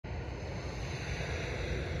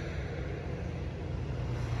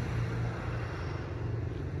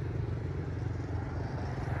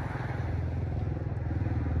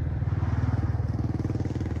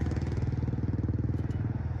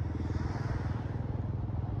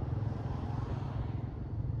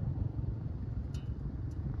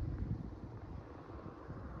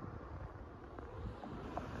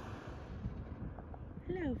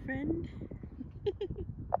Hello, friend.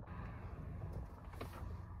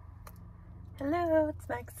 Hello, it's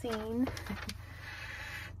Maxine.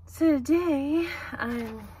 Today,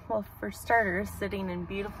 I'm, well, for starters, sitting in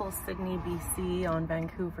beautiful Sydney, BC on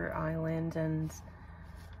Vancouver Island, and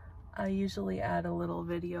I usually add a little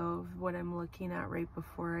video of what I'm looking at right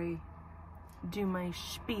before I do my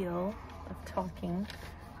spiel of talking.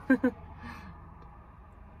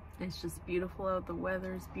 It's just beautiful out, the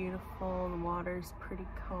weather's beautiful, the water's pretty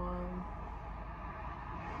calm.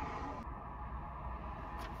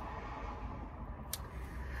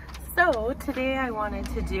 So today I wanted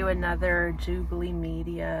to do another Jubilee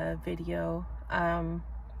Media video.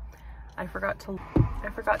 I forgot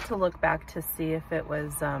to look back to see if it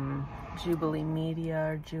was Jubilee Media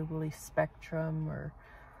or Jubilee Spectrum, or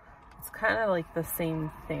it's kind of like the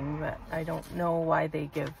same thing, but I don't know why they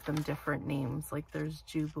give them different names. Like there's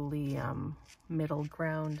Jubilee Middle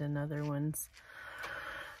Ground and other ones.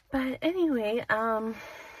 But anyway,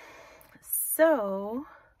 so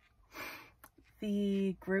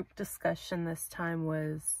the group discussion this time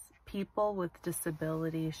was people with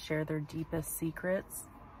disabilities share their deepest secrets.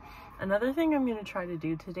 Another thing I'm going to try to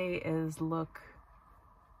do today is look...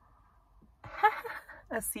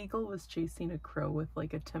 A seagull was chasing a crow with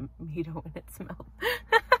like a tomato in its mouth.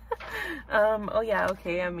 Oh yeah,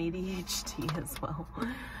 okay, I'm ADHD as well.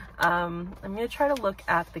 I'm going to try to look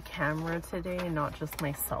at the camera today and not just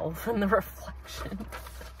myself and the reflection.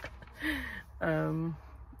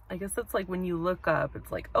 I guess it's like when you look up,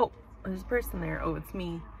 it's like, oh, there's a person there. Oh, it's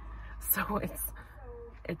me. So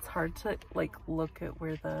it's hard to like look at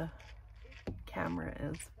where the camera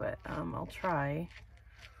is, but I'll try.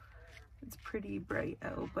 It's pretty bright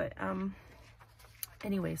out, but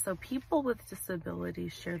anyway, so people with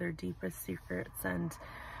disabilities share their deepest secrets, and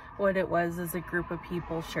what it was is a group of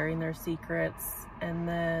people sharing their secrets, and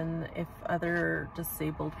then if other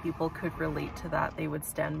disabled people could relate to that, they would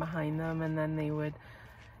stand behind them, and then they would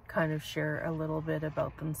kind of share a little bit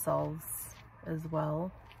about themselves as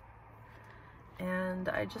well. And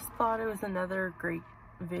I just thought it was another great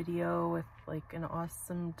video with like an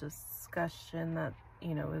awesome discussion that,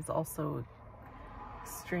 you know, is also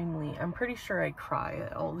extremely, I'm pretty sure I cry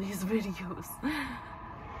at all these videos.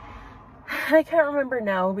 I can't remember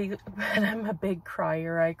now, but I'm a big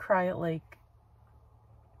crier. I cry at like,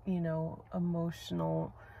 you know,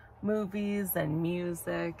 emotional movies and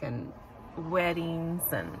music and weddings,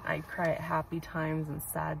 and I cry at happy times and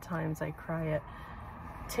sad times. I cry at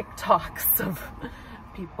TikToks of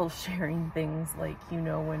people sharing things like, you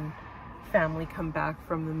know, when family come back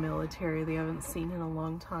from the military they haven't seen in a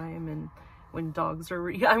long time, and when dogs are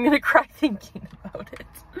I'm gonna cry thinking about it.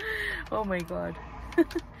 Oh my god.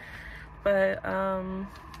 But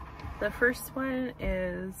the first one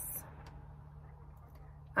is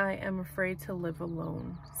I am afraid to live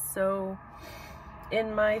alone. So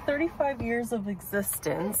in my 35 years of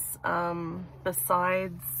existence,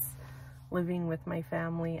 besides living with my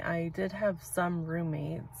family, I did have some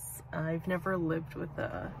roommates. I've never lived with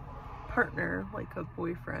a partner, like a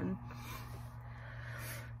boyfriend.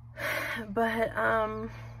 But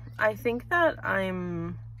I think that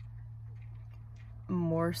I'm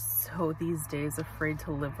more so these days afraid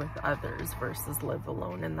to live with others versus live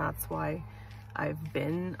alone, and that's why I've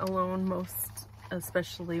been alone most,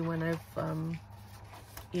 especially when I've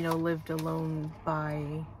you know, lived alone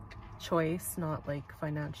by choice, not like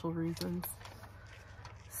financial reasons.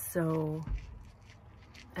 So,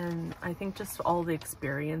 and I think just all the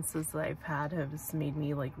experiences that I've had has made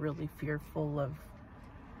me like really fearful of,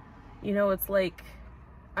 you know, it's like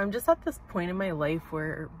I'm just at this point in my life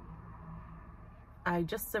where I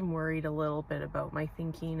just am worried a little bit about my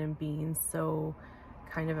thinking and being so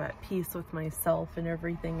kind of at peace with myself and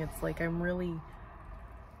everything. It's like I'm really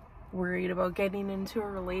worried about getting into a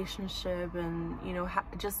relationship, and you know,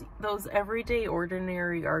 just those everyday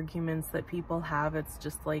ordinary arguments that people have. It's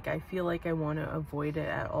just like I feel like I want to avoid it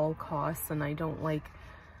at all costs, and I don't like,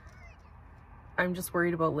 I'm just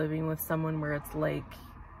worried about living with someone where it's like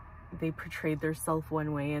they portrayed their self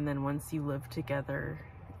one way, and then once you live together,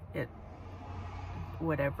 it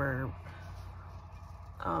whatever,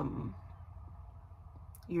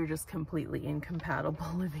 you're just completely incompatible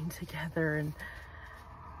living together, and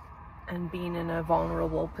being in a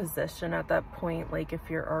vulnerable position at that point. Like if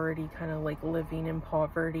you're already kind of like living in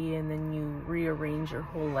poverty and then you rearrange your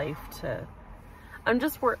whole life to, I'm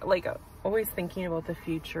just like always thinking about the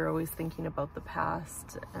future, always thinking about the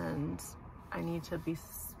past, and I need to be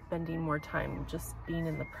spending more time just being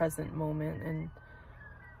in the present moment and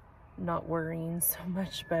not worrying so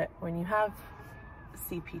much. But when you have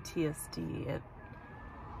cptsd,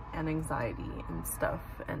 and anxiety and stuff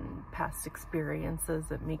and past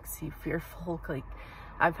experiences. It makes you fearful. Like,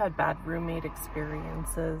 I've had bad roommate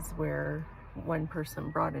experiences where one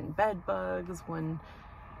person brought in bed bugs, one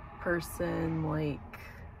person like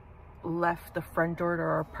left the front door to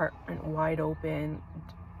our apartment wide open,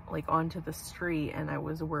 like onto the street, and I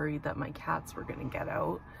was worried that my cats were gonna get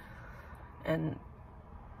out. And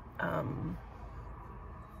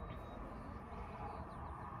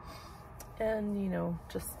you know,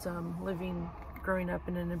 just growing up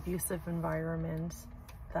in an abusive environment,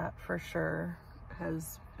 that for sure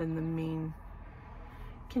has been the main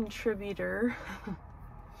contributor.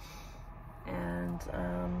 And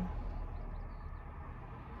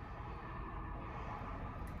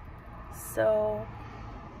so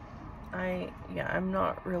I'm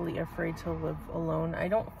not really afraid to live alone. I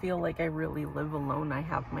don't feel like I really live alone. I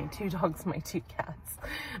have my 2 dogs, my 2 cats,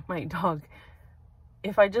 my dog.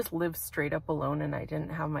 If I just lived straight up alone and I didn't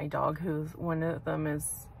have my dog, who's one of them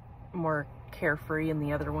is more carefree and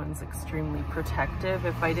the other one's extremely protective.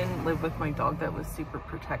 If I didn't live with my dog that was super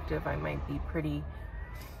protective, I might be pretty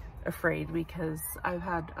afraid, because I've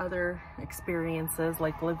had other experiences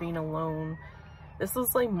like living alone. This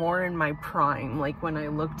was like more in my prime, like when I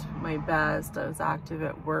looked my best. I was active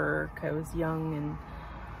at work, I was young and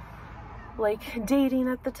like dating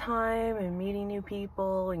at the time and meeting new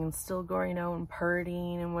people and still going out and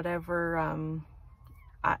partying and whatever.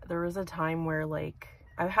 There was a time where like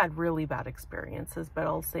I've had really bad experiences, but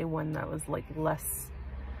I'll say one that was like less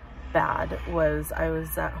bad was I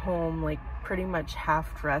was at home like pretty much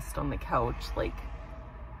half dressed on the couch, like,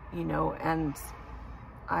 you know, and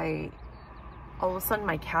all of a sudden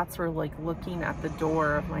my cats were like looking at the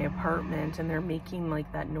door of my apartment, and they're making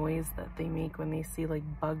like that noise that they make when they see like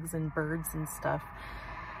bugs and birds and stuff.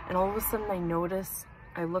 And all of a sudden I noticed,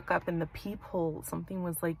 I look up in the peephole, something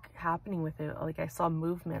was like happening with it. Like I saw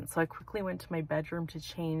movement. So I quickly went to my bedroom to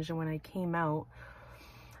change. And when I came out,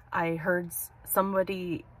 I heard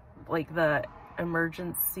somebody, like the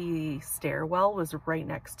emergency stairwell was right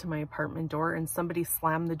next to my apartment door, and somebody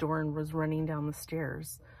slammed the door and was running down the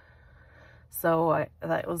stairs. So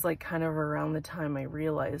that was like kind of around the time I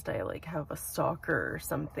realized I like have a stalker or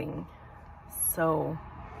something. So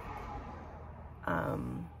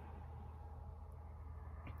I'm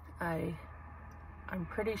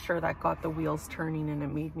pretty sure that got the wheels turning, and it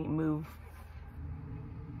made me move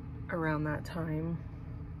around that time.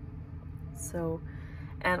 So,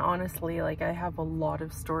 and honestly, like I have a lot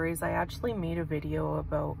of stories. I actually made a video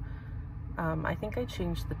about, I think I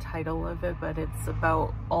changed the title of it, but it's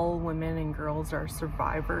about all women and girls are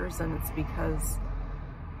survivors. And it's because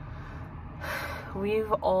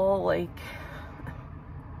we've all, like,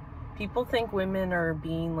 people think women are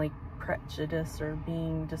being like prejudiced or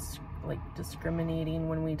being discriminating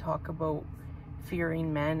when we talk about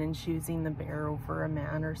fearing men and choosing the bear over a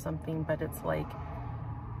man or something. But it's like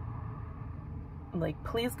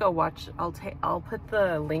please go watch. I'll put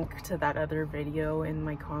the link to that other video in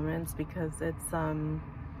my comments, because it's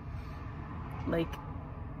like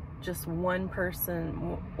just one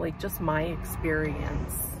person, like just my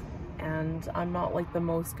experience. And I'm not like the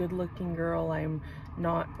most good looking girl. I'm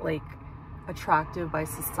not like attractive by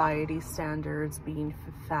society standards, being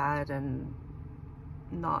fat and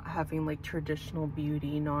not having like traditional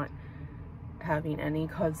beauty, not having any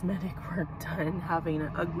cosmetic work done, having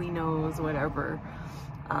an ugly nose, whatever.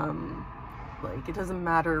 Like it doesn't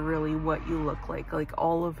matter really what you look like. Like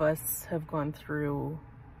all of us have gone through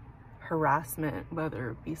harassment,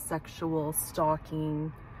 whether it be sexual,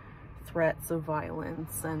 stalking, threats of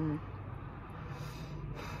violence, and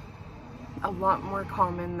a lot more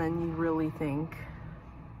common than you really think.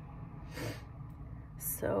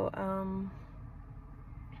 So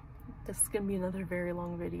this is gonna be another very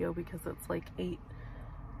long video because it's like 8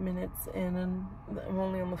 minutes in and I'm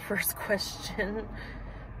only on the first question.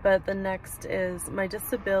 But the next is, my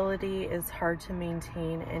disability is hard to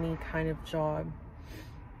maintain any kind of job.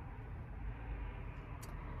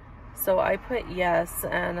 So I put yes,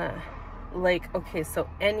 and like, okay, so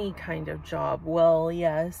any kind of job. Well,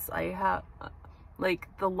 yes, I have, like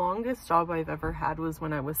the longest job I've ever had was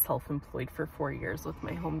when I was self-employed for 4 years with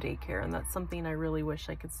my home daycare, and that's something I really wish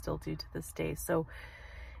I could still do to this day. So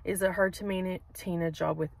is it hard to maintain a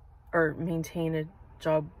job with, or maintain a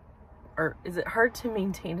job, or is it hard to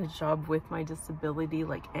maintain a job with my disability?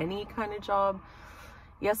 Like any kind of job?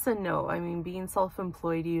 Yes and no. I mean, being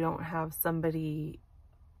self-employed, you don't have somebody,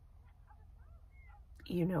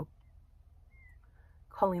 you know,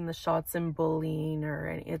 calling the shots and bullying,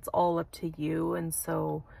 or it's all up to you. And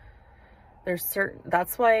so there's certain,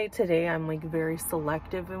 that's why today I'm like very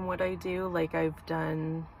selective in what I do. Like I've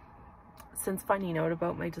done since finding out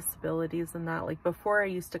about my disabilities and that, like before I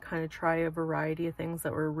used to kind of try a variety of things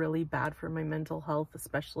that were really bad for my mental health,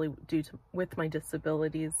 especially with my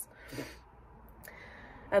disabilities.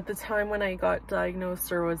 At the time when I got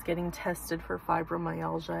diagnosed or was getting tested for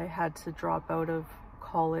fibromyalgia, I had to drop out of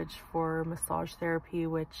college for massage therapy,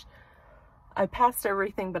 which I passed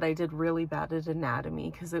everything, but I did really bad at anatomy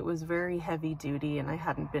because it was very heavy duty and I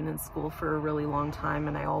hadn't been in school for a really long time,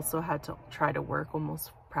 and I also had to try to work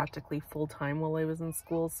almost practically full-time while I was in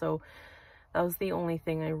school, so that was the only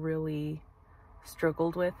thing I really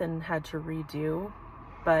struggled with and had to redo.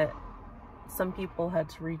 But some people had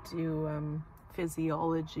to redo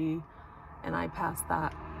physiology, and I passed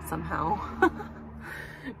that somehow.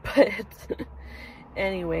 But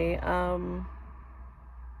anyway,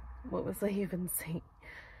 what was I even saying?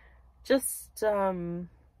 Just,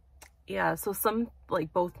 yeah, so some,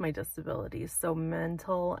 like both my disabilities, so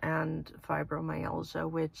mental and fibromyalgia,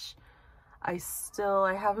 which I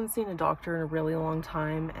haven't seen a doctor in a really long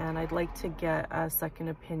time, and I'd like to get a second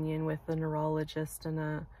opinion with a neurologist and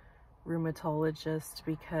a rheumatologist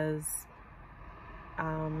because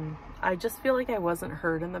I just feel like I wasn't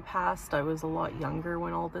heard in the past. I was a lot younger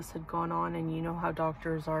when all this had gone on, and you know how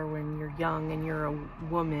doctors are when you're young and you're a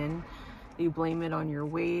woman. You blame it on your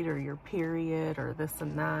weight or your period or this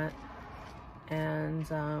and that.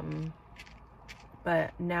 And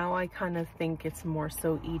but now I kind of think it's more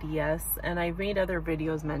so EDS, and I've made other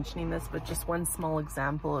videos mentioning this, but just one small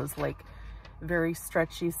example is like very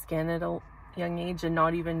stretchy skin at a young age, and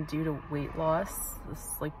not even due to weight loss. This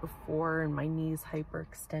is like before, and my knees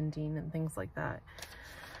hyperextending and things like that.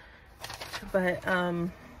 But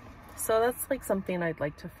so that's like something I'd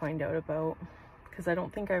like to find out about, because I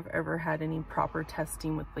don't think I've ever had any proper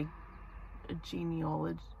testing with like a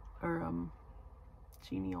genealogist, or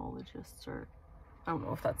I don't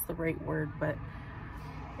know if that's the right word, but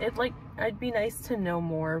I'd be nice to know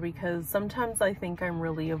more, because sometimes I think I'm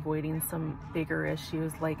really avoiding some bigger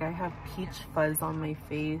issues. Like I have peach fuzz on my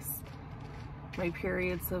face. My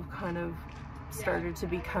periods have kind of started to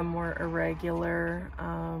become more irregular.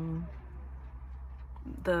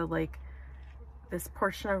 This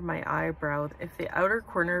portion of my eyebrow, if the outer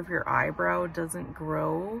corner of your eyebrow doesn't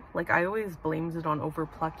grow, like I always blamed it on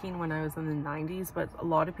overplucking when I was in the 90s, but a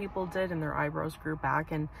lot of people did and their eyebrows grew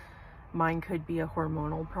back, and mine could be a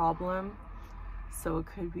hormonal problem. So it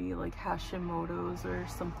could be like Hashimoto's or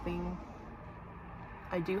something.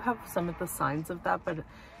 I do have some of the signs of that, but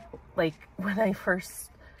like when I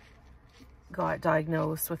first got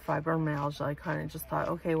diagnosed with fibromyalgia, I kind of just thought,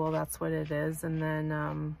 okay, well, that's what it is. And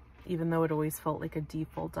then even though it always felt like a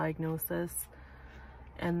default diagnosis,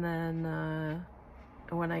 and then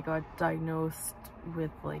when I got diagnosed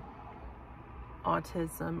with like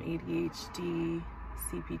autism, ADHD,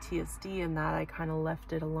 cptsd, and that, I kind of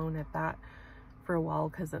left it alone at that for a while,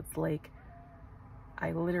 because it's like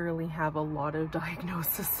I literally have a lot of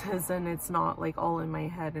diagnoses, and it's not like all in my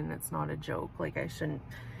head, and it's not a joke. Like I shouldn't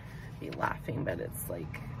be laughing, but it's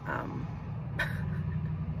like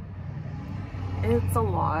it's a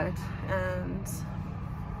lot. And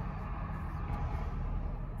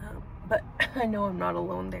but I know I'm not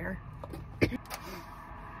alone there.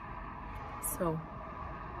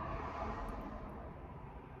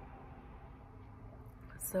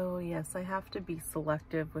 So yes, I have to be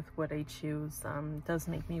selective with what I choose. It does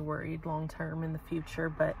make me worried long term in the future,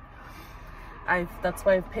 but that's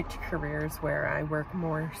why I've picked careers where I work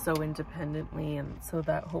more so independently, and so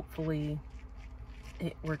that hopefully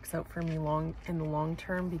it works out for me in the long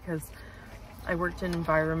term, because I worked in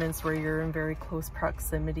environments where you're in very close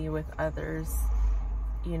proximity with others,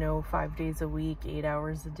 you know, 5 days a week, 8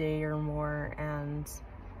 hours a day or more, and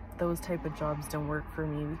those type of jobs don't work for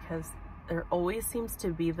me, because there always seems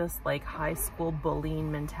to be this like high school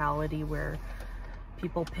bullying mentality where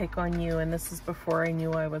people pick on you. And this is before I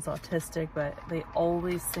knew I was autistic, but they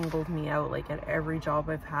always singled me out, like at every job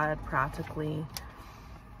I've had practically.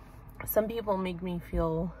 Some people make me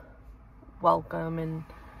feel welcome, and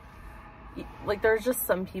like there's just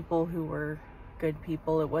some people who were good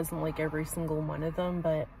people. It wasn't like every single one of them,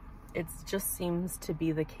 but it just seems to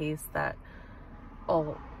be the case that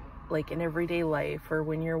like in everyday life, or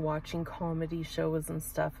when you're watching comedy shows and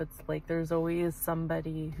stuff, it's like there's always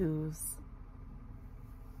somebody who's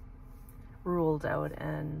ruled out,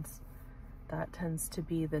 and that tends to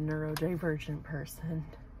be the neurodivergent person.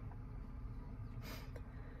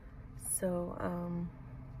 So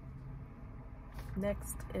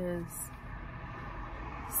next is,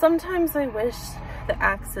 sometimes I wish the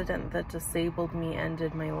accident that disabled me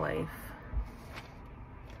ended my life.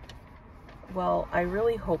 Well, I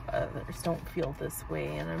really hope others don't feel this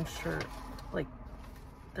way, and I'm sure, like,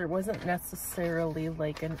 there wasn't necessarily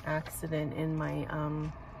like an accident in my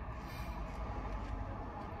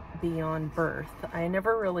beyond birth. I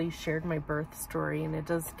never really shared my birth story, and it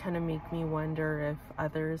does kind of make me wonder if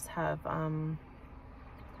others have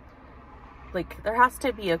like, there has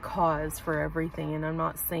to be a cause for everything, and I'm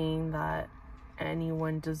not saying that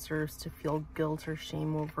anyone deserves to feel guilt or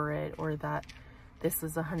shame over it, or that this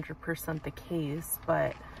is 100% the case.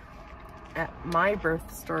 But my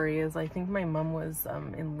birth story is, I think my mom was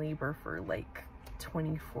in labor for like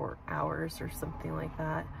 24 hours or something like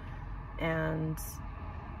that, and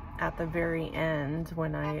at the very end,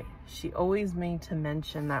 when she always made to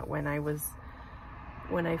mention that when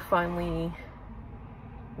I finally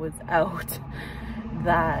was out,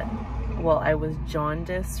 that, well, I was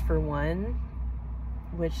jaundiced for one,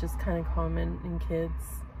 which is kind of common in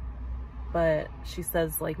kids, but she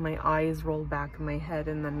says like my eyes rolled back in my head,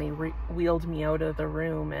 and then they wheeled me out of the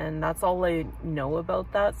room, and that's all I know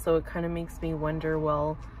about that. So it kind of makes me wonder,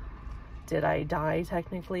 well, did I die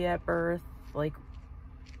technically at birth? Like,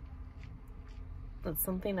 that's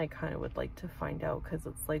something I kind of would like to find out, because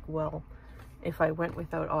it's like, well, if I went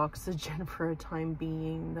without oxygen for a time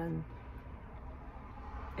being, then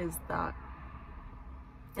is that...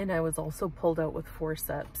 And I was also pulled out with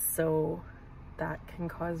forceps, so that can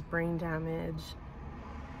cause brain damage.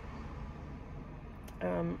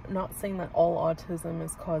 Not saying that all autism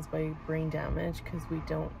is caused by brain damage, because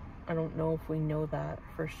I don't know if we know that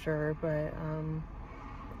for sure, but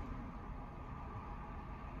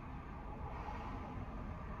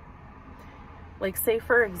like, say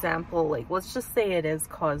for example, like, let's just say it is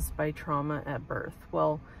caused by trauma at birth.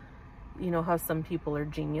 Well, you know how some people are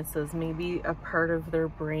geniuses. Maybe a part of their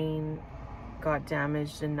brain got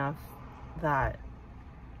damaged enough that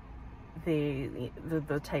the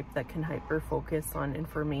type that can hyper focus on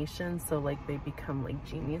information, so like they become like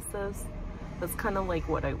geniuses. That's kind of like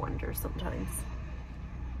what I wonder sometimes.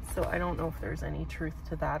 So I don't know if there's any truth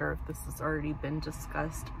to that, or if this has already been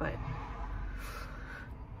discussed, but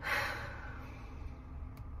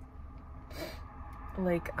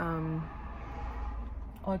like,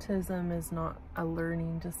 autism is not a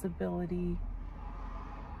learning disability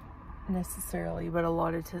necessarily, but a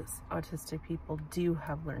lot of autistic people do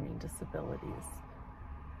have learning disabilities.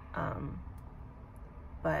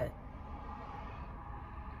 But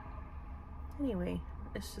anyway,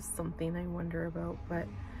 it's just something I wonder about. But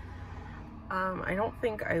I don't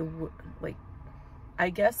think I would, like, I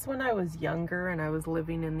guess when I was younger and I was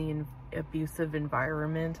living in the abusive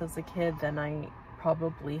environment as a kid, then I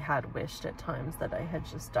probably had wished at times that I had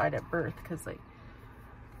just died at birth, because I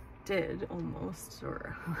did almost,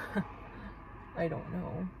 or I don't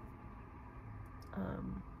know.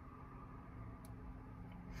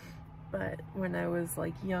 But when I was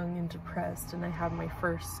like young and depressed, and I had my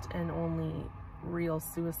first and only real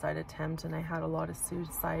suicide attempt, and I had a lot of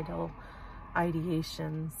suicidal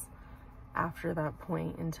ideations after that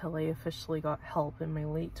point until I officially got help in my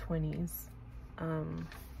late 20s.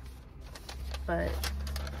 But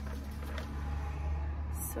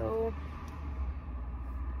so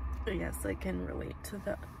I guess I can relate to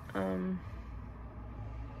that.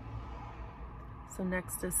 So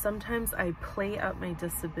next is, sometimes I play up my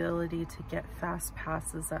disability to get fast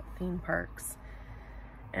passes at theme parks,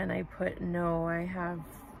 and I put, no, I have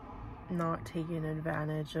not taken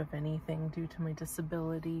advantage of anything due to my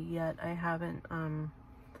disability yet. I haven't,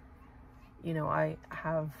 you know, I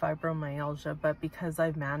have fibromyalgia, but because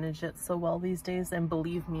I've managed it so well these days, and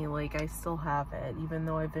believe me, like, I still have it, even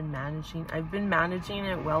though I've been managing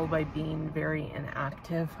it well by being very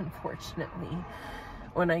inactive, unfortunately.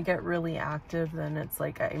 When I get really active, then it's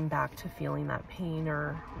like I'm back to feeling that pain,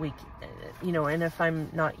 or you know, and if I'm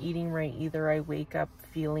not eating right either, I wake up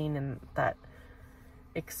feeling in that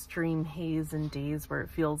extreme haze and days where it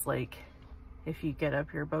feels like if you get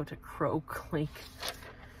up, you're about to croak, like,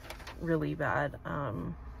 really bad.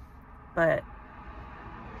 But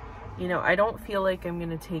you know, I don't feel like I'm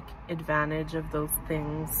gonna take advantage of those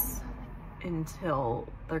things until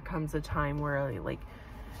there comes a time where I like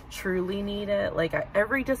truly need it. Like,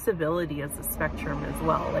 every disability is a spectrum as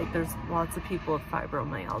well. Like, there's lots of people with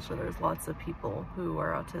fibromyalgia, there's lots of people who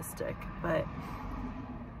are autistic, but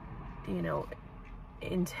you know,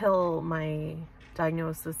 until my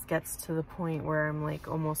diagnosis gets to the point where I'm like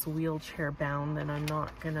almost wheelchair bound, then I'm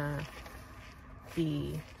not gonna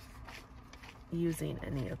be using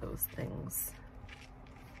any of those things.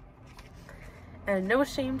 And no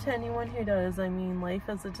shame to anyone who does. I mean, life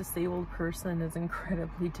as a disabled person is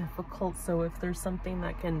incredibly difficult, so if there's something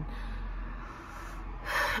that can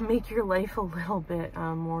make your life a little bit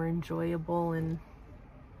more enjoyable and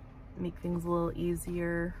make things a little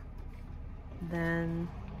easier, then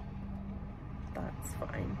that's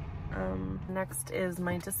fine. Next is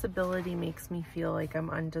my disability makes me feel like I'm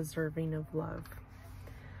undeserving of love.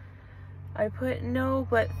 I put no,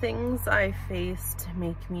 but things I faced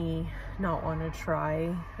make me not want to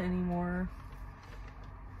try anymore.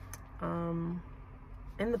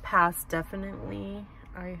 In the past, definitely,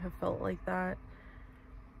 I have felt like that.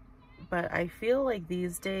 But I feel like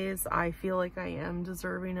these days, I feel like I am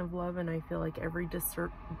deserving of love, and I feel like every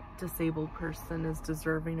disabled person is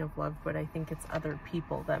deserving of love, but I think it's other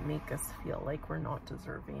people that make us feel like we're not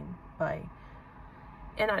deserving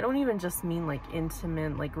and I don't even just mean like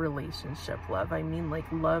intimate, like relationship love. I mean like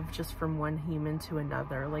love just from one human to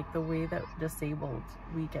another. Like the way that disabled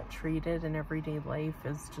we get treated in everyday life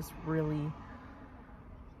is just really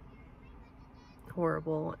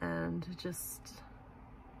horrible, and it's just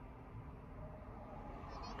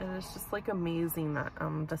like amazing that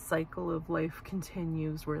the cycle of life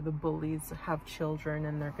continues, where the bullies have children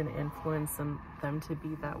and they're going to influence them to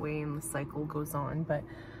be that way, and the cycle goes on. But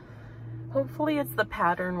hopefully it's the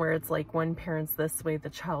pattern where it's like one parent's this way, the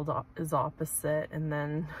child is opposite, and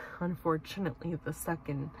then unfortunately the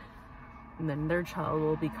second, and then their child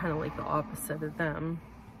will be kind of like the opposite of them.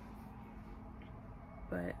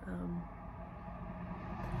 But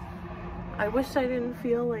I wish I didn't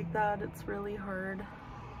feel like that. It's really hard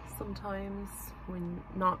sometimes when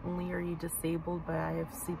not only are you disabled, but I have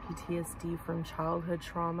cptsd from childhood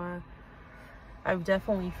trauma. I've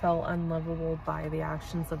definitely felt unlovable by the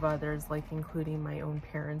actions of others, like including my own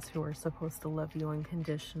parents, who are supposed to love you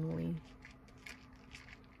unconditionally.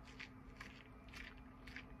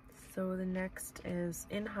 So the next is,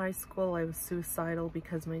 in high school I was suicidal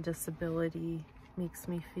because my disability makes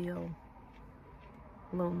me feel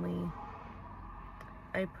lonely.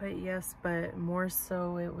 I put yes, but more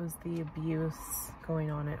so it was the abuse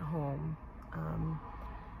going on at home.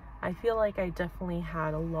 I feel like I definitely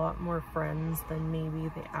had a lot more friends than maybe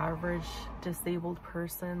the average disabled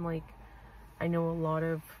person. Like, I know a lot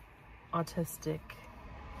of autistic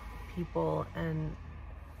people, and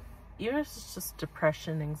even if it's just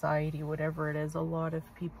depression, anxiety, whatever it is, a lot of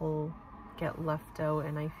people get left out,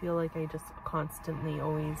 and I feel like I just constantly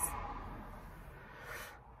always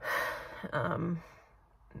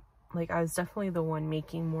like I was definitely the one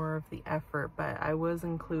making more of the effort, but I was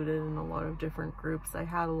included in a lot of different groups. I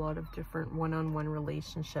had a lot of different one-on-one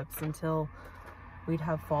relationships until we'd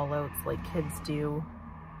have fallouts like kids do.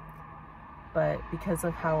 But because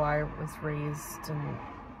of how I was raised and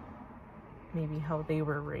maybe how they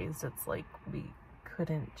were raised, it's like we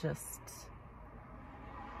couldn't just,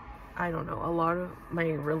 I don't know, a lot of my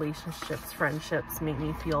relationships, friendships make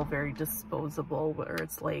me feel very disposable, where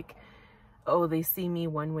it's like, oh, they see me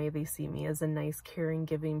one way, they see me as a nice, caring,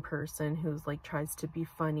 giving person who's like tries to be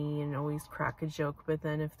funny and always crack a joke, but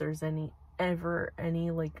then if there's ever any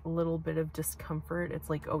like little bit of discomfort, it's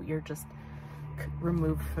like, oh, you're just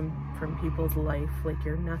removed from people's life, like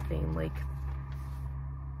you're nothing. Like,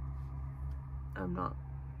 I'm not,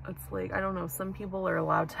 it's like, I don't know, some people are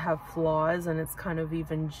allowed to have flaws, and it's kind of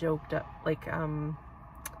even joked up, like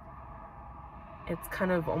it's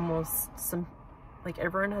kind of almost like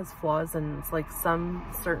everyone has flaws, and it's like some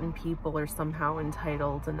certain people are somehow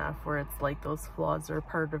entitled enough where it's like those flaws are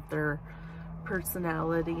part of their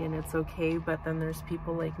personality and it's okay. But then there's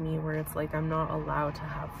people like me where it's like I'm not allowed to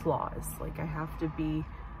have flaws. Like I have to be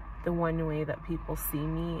the one way that people see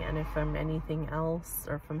me, and if I'm anything else,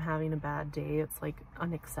 or if I'm having a bad day, it's like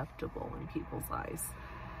unacceptable in people's eyes.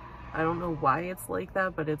 I don't know why it's like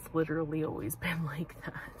that, but it's literally always been like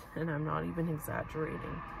that, and I'm not even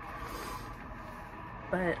exaggerating.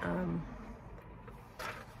 But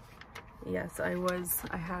yes, I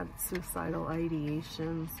had suicidal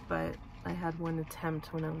ideations, but I had one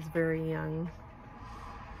attempt when I was very young.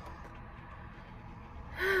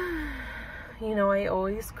 You know, I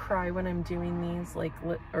always cry when I'm doing these, like,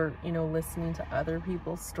 or, you know, listening to other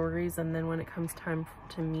people's stories, and then when it comes time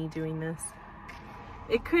to me doing this,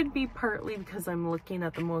 it could be partly because I'm looking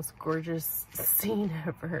at the most gorgeous scene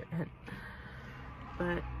ever,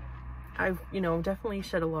 but I've, you know, definitely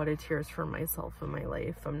shed a lot of tears for myself in my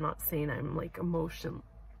life. I'm not saying I'm like emotionless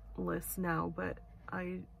now, but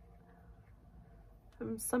I'm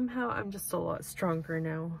just a lot stronger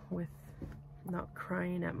now with not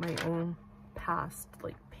crying at my own past,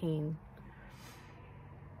 like, pain.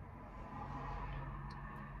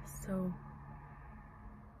 So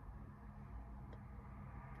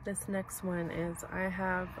this next one is, I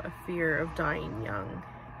have a fear of dying young,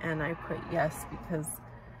 and I put yes because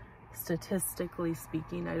statistically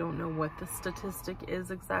speaking, I don't know what the statistic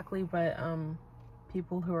is exactly, but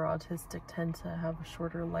people who are autistic tend to have a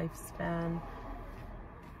shorter lifespan.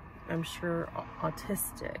 I'm sure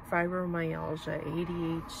autistic, fibromyalgia,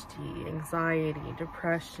 ADHD, anxiety,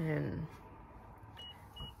 depression,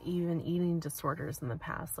 even eating disorders in the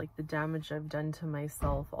past, like the damage I've done to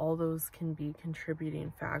myself, all those can be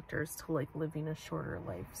contributing factors to like living a shorter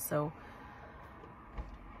life. So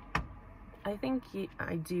I think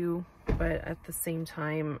I do, but at the same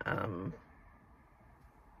time,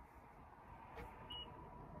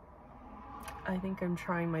 I think I'm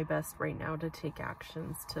trying my best right now to take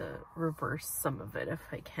actions to reverse some of it if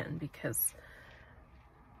I can, because,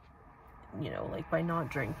 you know, like by not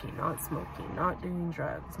drinking, not smoking, not doing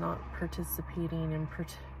drugs, not participating in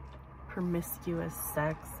promiscuous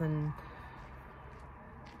sex, and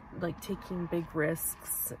like taking big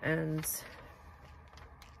risks. And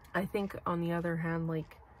I think on the other hand,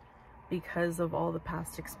 like because of all the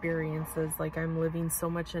past experiences, like I'm living so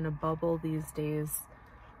much in a bubble these days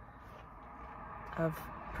of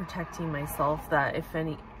protecting myself that if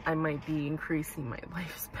any, I might be increasing my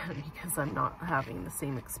lifespan because I'm not having the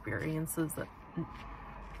same experiences that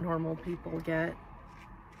normal people get.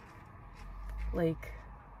 Like,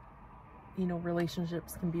 you know,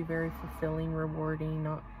 relationships can be very fulfilling, rewarding,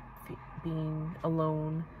 not being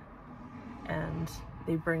alone, and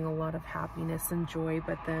they bring a lot of happiness and joy,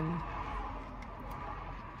 but then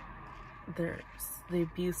there's the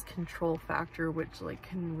abuse control factor, which like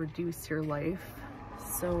can reduce your life.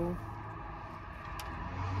 So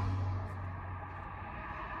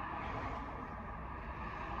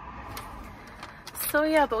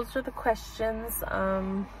yeah, those are the questions.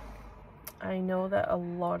 I know that a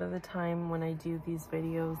lot of the time when I do these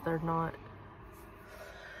videos, they're not,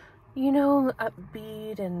 you know,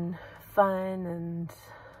 upbeat and fun and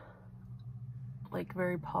like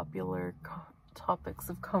very popular topics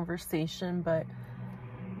of conversation, but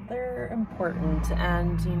they're important.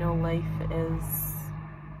 And you know, life is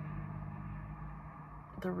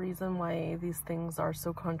the reason why these things are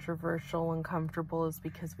so controversial and uncomfortable is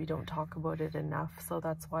because we don't talk about it enough. So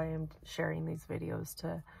that's why I'm sharing these videos,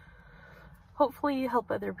 to hopefully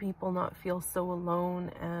help other people not feel so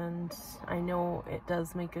alone. And I know it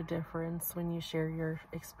does make a difference when you share your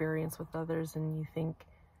experience with others and you think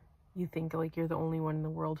like you're the only one in the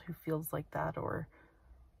world who feels like that, or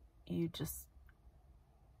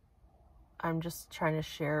I'm just trying to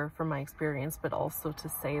share from my experience, but also to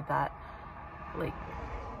say that, like,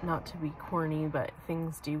 not to be corny, but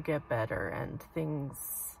things do get better, and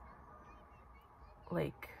things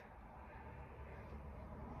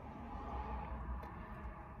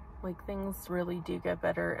things really do get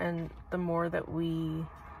better. And the more that we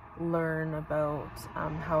learn about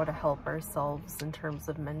how to help ourselves in terms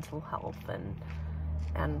of mental health and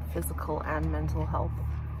physical and mental health,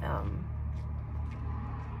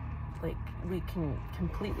 like we can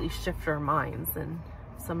completely shift our minds and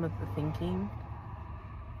some of the thinking.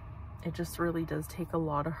 It just really does take a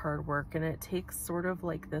lot of hard work, and it takes sort of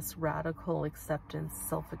like this radical acceptance,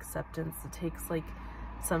 self-acceptance. It takes like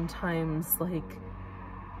sometimes like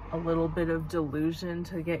a little bit of delusion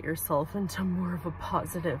to get yourself into more of a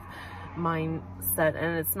positive mindset.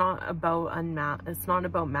 And it's not about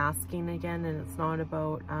masking again, and it's not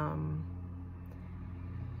about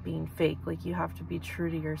being fake. Like, you have to be true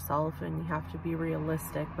to yourself and you have to be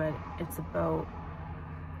realistic, but it's about,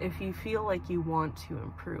 if you feel like you want to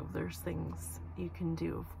improve, there's things you can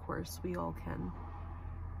do. Of course, we all can.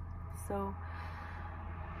 So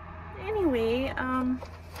anyway,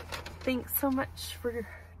 thanks so much for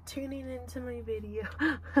tuning into my video.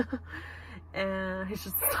 And I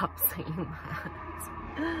should stop saying that.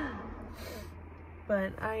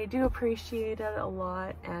 But I do appreciate it a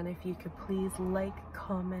lot, and if you could please like,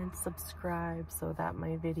 comment, subscribe, so that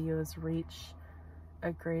my videos reach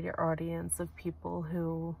a greater audience of people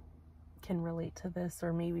who can relate to this,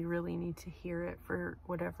 or maybe really need to hear it for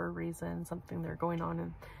whatever reason, something that's going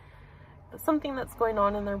on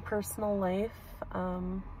in their personal life.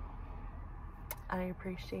 I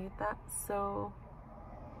appreciate that. So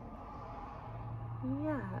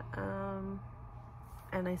yeah,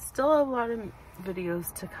 and I still have a lot of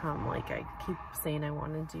videos to come. Like, I keep saying I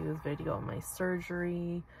want to do a video on my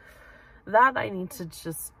surgery. That I need to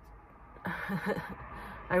just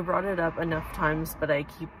I brought it up enough times, but I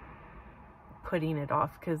keep putting it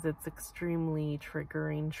off because it's extremely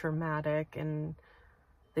triggering, traumatic, and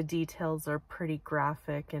the details are pretty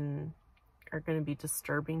graphic and are going to be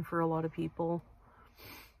disturbing for a lot of people.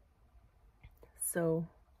 So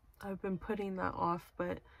I've been putting that off,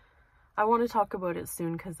 but I want to talk about it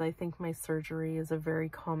soon because I think my surgery is a very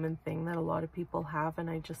common thing that a lot of people have, and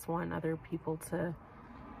I just want other people to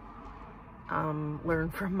learn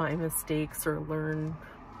from my mistakes, or learn,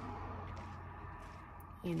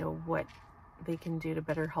 you know, what they can do to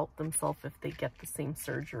better help themselves if they get the same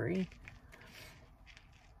surgery.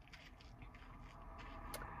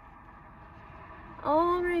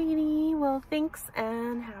 Alrighty, well, thanks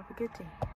and have a good day.